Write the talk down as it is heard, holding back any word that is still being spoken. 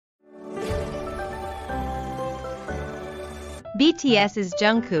BTS's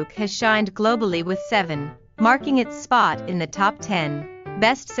Jungkook has shined globally with 7, marking its spot in the top 10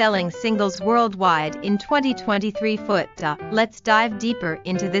 best-selling singles worldwide in 2023. Let's dive deeper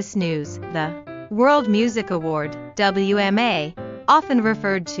into this news. The World Music Award, WMA, often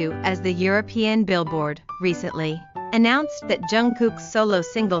referred to as the European Billboard, recently announced that Jungkook's solo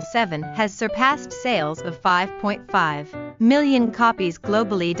single 7 has surpassed sales of 5.5 million copies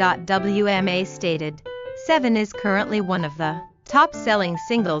globally. WMA stated, 7 is currently one of the top-selling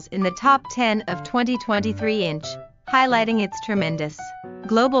singles in the top 10 of 2023, highlighting its tremendous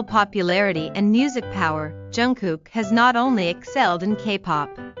global popularity and music power. Jungkook has not only excelled in K-pop,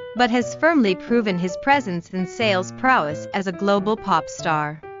 but has firmly proven his presence and sales prowess as a global pop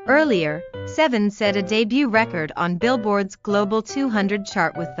star. Earlier, 7 set a debut record on Billboard's Global 200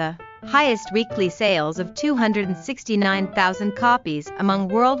 chart with the highest weekly sales of 269,000 copies among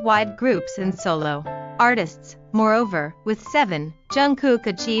worldwide groups and solo artists. Moreover, with 7, Jungkook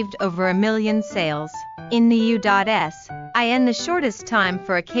achieved over 1 million sales in the U.S. in the shortest time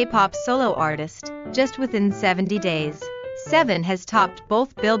for a K-pop solo artist, just within 70 days. 7 has topped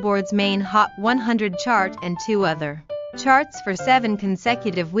both Billboard's main Hot 100 chart and 2 other charts for 7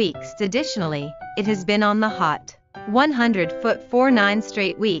 consecutive weeks. Additionally, it has been on the Hot 100 for 9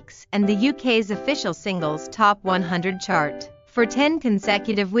 straight weeks and the UK's official singles top 100 chart for 10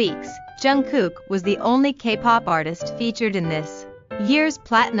 consecutive weeks. Jungkook was the only K-pop artist featured in this year's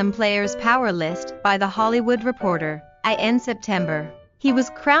Platinum Players Power List by The Hollywood Reporter, in September. He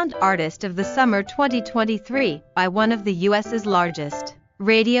was crowned Artist of the Summer 2023 by one of the US's largest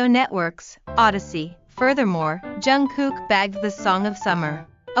radio networks, Odyssey. Furthermore, Jungkook bagged the Song of Summer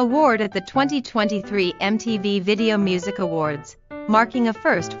award at the 2023 MTV Video Music Awards, marking a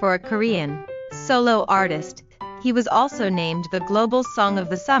first for a Korean solo artist. He was also named the Global Song of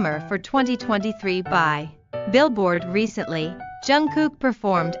the Summer for 2023 by Billboard. Recently, Jungkook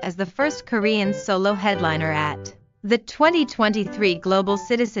performed as the first Korean solo headliner at the 2023 Global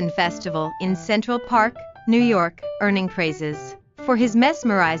Citizen Festival in Central Park, New York, earning praises for his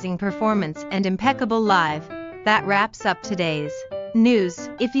mesmerizing performance and impeccable live. That wraps up today's news.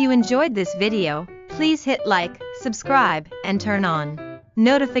 If you enjoyed this video, please hit like, subscribe, and turn on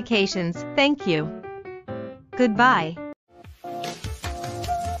notifications. Thank you. Goodbye.